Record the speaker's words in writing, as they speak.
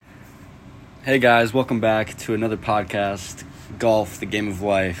Hey guys, welcome back to another podcast, Golf, the Game of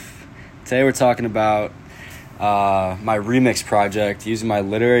Life. Today we're talking about my remix project using my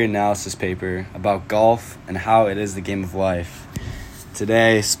literary analysis paper about golf and how it is the game of life.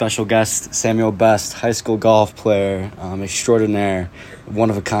 Today, special guest Samuel Best, high school golf player, extraordinaire,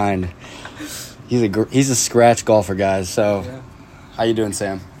 one of a kind. He's a scratch golfer, guys. So, How you doing,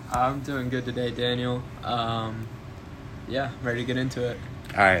 Sam? I'm doing good today, Daniel. Ready to get into it.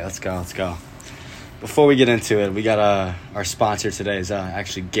 All right, let's go. Before we get into it, we got our sponsor today is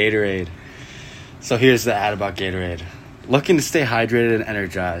actually Gatorade. So here's the ad about Gatorade. Looking to stay hydrated and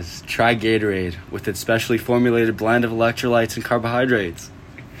energized? Try Gatorade with its specially formulated blend of electrolytes and carbohydrates.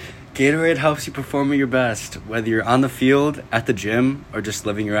 Gatorade helps you perform at your best, whether you're on the field, at the gym, or just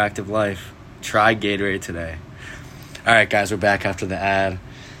living your active life. Try Gatorade today. All right, guys, we're back after the ad.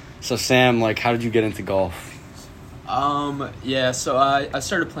 So Sam, how did you get into golf? So I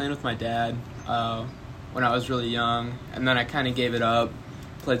started playing with my dad when I was really young, and then I kind of gave it up,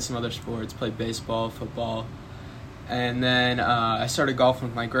 played some other sports, played baseball, football, and then I started golfing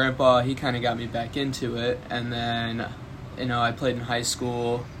with my grandpa. He kind of got me back into it, and then, I played in high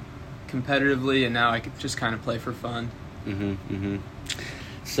school competitively, and now I could just kind of play for fun.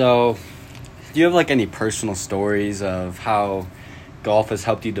 So, do you have, any personal stories of how golf has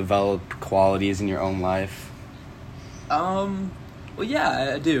helped you develop qualities in your own life? Well,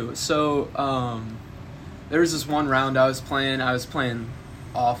 yeah, I do. So, there was this one round I was playing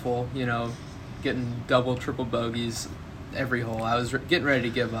awful, getting double, triple bogeys every hole. I was getting ready to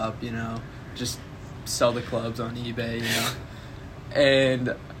give up, just sell the clubs on eBay,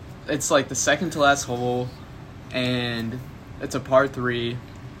 And it's the second to last hole, and it's a par 3,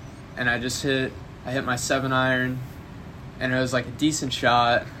 and I hit my 7-iron, and it was a decent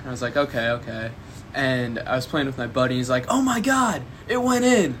shot. And I was like, okay. And I was playing with my buddy. He's like, "Oh my God, it went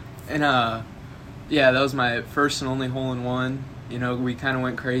in!" And that was my first and only hole-in-one. We kind of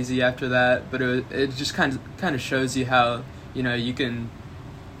went crazy after that, but it just kind of shows you how you can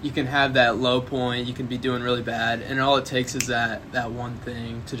have that low point. You can be doing really bad, and all it takes is that one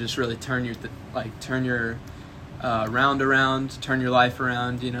thing to just really turn your round around, turn your life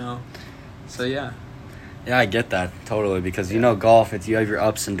around. So yeah. Yeah, I get that totally because golf, you have your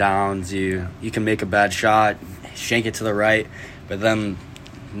ups and downs. You can make a bad shot, shank it to the right, but then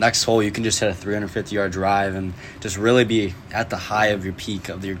next hole you can just hit a 350-yard drive and just really be at the high of your peak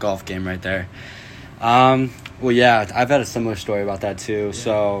of your golf game right there. Well, yeah, I've had a similar story about that too. Yeah.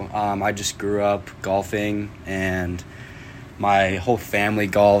 So I just grew up golfing, and my whole family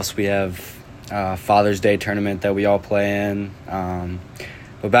golfs. We have Father's Day tournament that we all play in.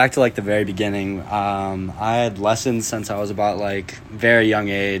 But back to the very beginning, I had lessons since I was about very young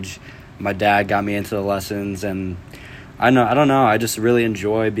age. My dad got me into the lessons, and I don't know, I just really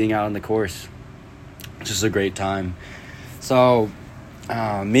enjoy being out on the course. It's just a great time. So,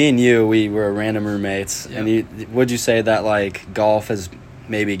 me and you, we were random roommates, yep. And would you say that golf has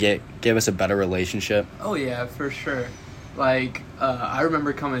maybe gave us a better relationship? Oh yeah, for sure. I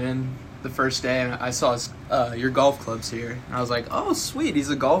remember coming in the first day, and I saw your golf clubs here, and I was like, "Oh, sweet, he's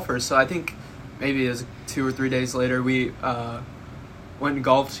a golfer." So I think maybe it was 2 or 3 days later, we went and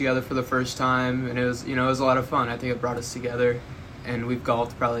golfed together for the first time, and it was a lot of fun. I think it brought us together, and we've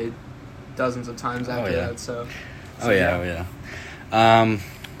golfed probably dozens of times after that. So yeah.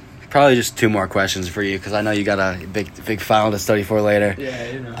 Probably just 2 more questions for you because I know you got a big file to study for later.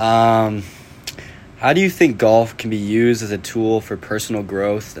 Yeah, How do you think golf can be used as a tool for personal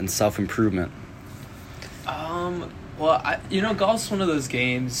growth and self-improvement? Golf's one of those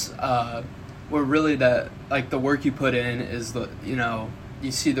games where really the work you put in is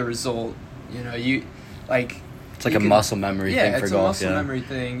you see the result. It's a muscle memory thing for golf. Yeah, it's a muscle memory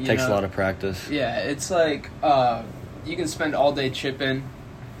thing. Takes a lot of practice. Yeah, it's you can spend all day chipping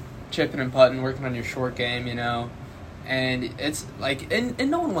and putting, working on your short game, And it's and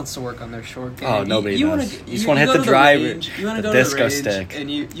no one wants to work on their short game. Oh, nobody does. You just want to hit the driver, the disco stick.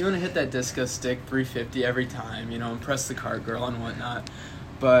 And you want to hit that disco stick 350 every time, impress the cart girl and whatnot.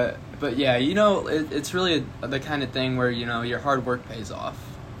 But yeah, it's really the kind of thing where, your hard work pays off.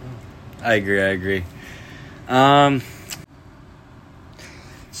 I agree.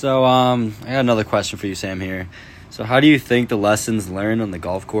 So, I got another question for you, Sam, here. So how do you think the lessons learned on the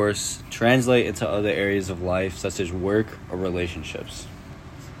golf course translate into other areas of life, such as work or relationships?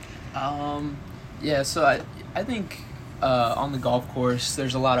 So I think on the golf course,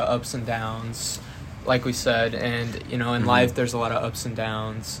 there's a lot of ups and downs, like we said, and, in life, there's a lot of ups and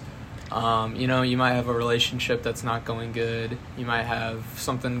downs. You know, you might have a relationship that's not going good. You might have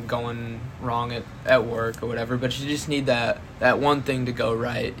something going wrong at work or whatever, but you just need that one thing to go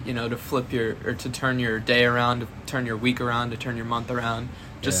right, you know, to to turn your day around, to turn your week around, to turn your month around,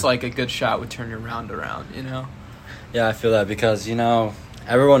 just like a good shot would turn your round around, you know? Yeah, I feel that because, you know,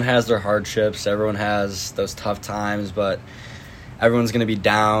 everyone has their hardships, everyone has those tough times, but everyone's going to be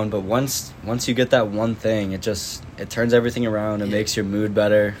down. But once you get that one thing, it turns everything around. It makes your mood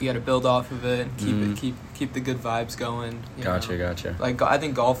better. You got to build off of it and keep the good vibes going. Gotcha. Like, I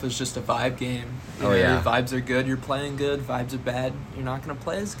think golf is just a vibe game. You know, your vibes are good, you're playing good. Vibes are bad, you're not going to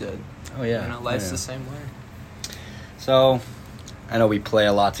play as good. Oh, yeah. You know, life's the same way. So, I know we play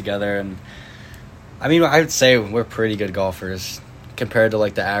a lot together, and I mean, I would say we're pretty good golfers compared to,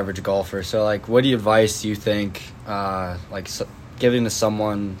 like, the average golfer. So, like, what advice do you think, giving to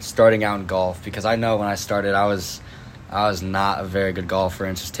someone starting out in golf? Because I know when I started, I was not a very good golfer,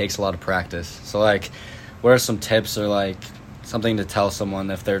 and it just takes a lot of practice. So, like, what are some tips or, like, something to tell someone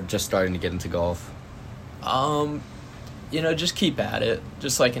if they're just starting to get into golf? You know, just keep at it,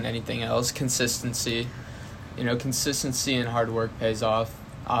 just like in anything else. Consistency. You know, consistency and hard work pays off,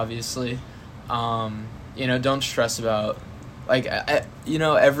 obviously. You know, don't stress about, like, you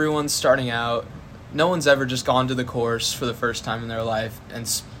know, everyone's starting out. No one's ever just gone to the course for the first time in their life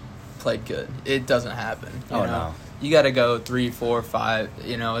and played good. It doesn't happen. You know? No. You got to go 3, 4, 5,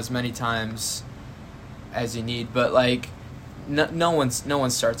 you know, as many times as you need. But, like, no one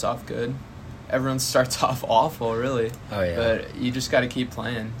starts off good. Everyone starts off awful, really. Oh, yeah. But you just got to keep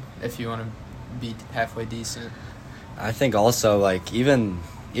playing if you want to be halfway decent. I think also, like, even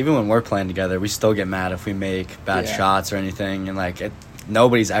when we're playing together, we still get mad if we make bad shots or anything. And, like,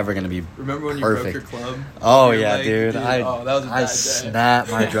 nobody's ever going to be Remember when perfect. You broke your club? Oh, your yeah, leg? dude. That was a bad day.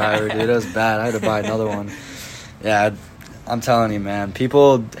 Snapped my driver, dude. It was bad. I had to buy another one. Yeah, I'm telling you, man.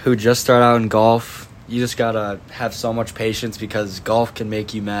 People who just start out in golf, you just got to have so much patience because golf can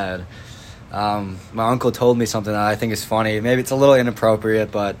make you mad. My uncle told me something that I think is funny. Maybe it's a little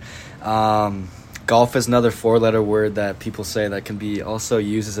inappropriate, but golf is another 4-letter word that people say that can be also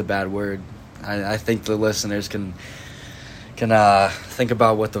used as a bad word. I think the listeners can think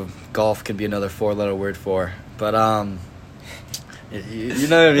about what the golf can be another 4-letter word for. But you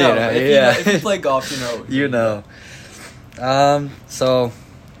know what I mean? No, if you play golf, you know. You know. So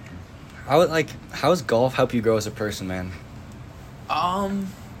how does golf help you grow as a person, man?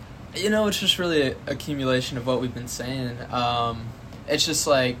 You know, it's just really an accumulation of what we've been saying. It's just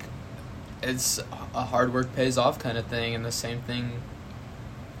like, it's a hard work pays off kind of thing, and the same thing,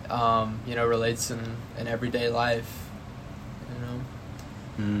 you know, relates in everyday life.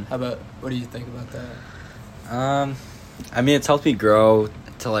 You know, what do you think about that? I mean, it's helped me grow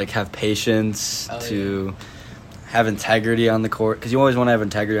to, like, have patience, to have integrity on the course, because you always want to have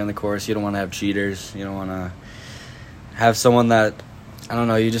integrity on the course. You don't want to have cheaters. You don't want to have someone that, I don't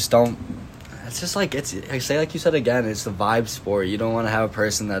know, you just don't. It's just like, like you said again, it's the vibe sport. You don't want to have a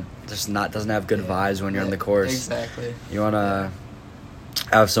person that just doesn't have good vibes when you're on the course. Exactly. You want to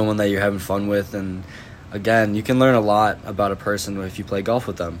have someone that you're having fun with, and again, you can learn a lot about a person if you play golf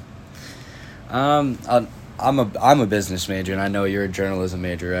with them. I'm a business major, and I know you're a journalism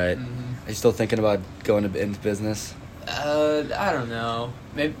major, right? Mm-hmm. Are you still thinking about going into business? I don't know.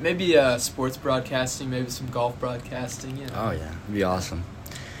 Maybe sports broadcasting, maybe some golf broadcasting. You know. Oh yeah, it'd be awesome.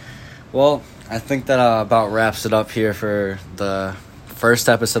 Well, I think that about wraps it up here for the first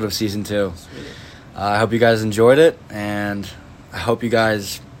episode of season 2. Sweet. I hope you guys enjoyed it, and I hope you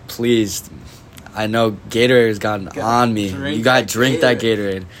guys, please, I know Gatorade has gotten on me. You got to drink that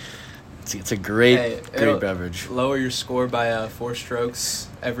Gatorade. It's a great beverage. Lower your score by 4 strokes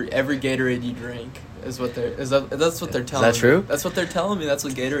every Gatorade you drink. That's what they're telling me. Is that true? That's what they're telling me. That's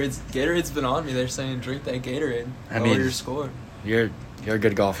what Gatorade's been on me. They're saying drink that Gatorade. Lower your score. You're a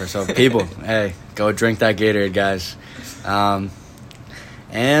good golfer, so people, hey, go drink that Gatorade, guys.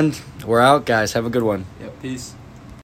 And we're out, guys. Have a good one. Yep, peace.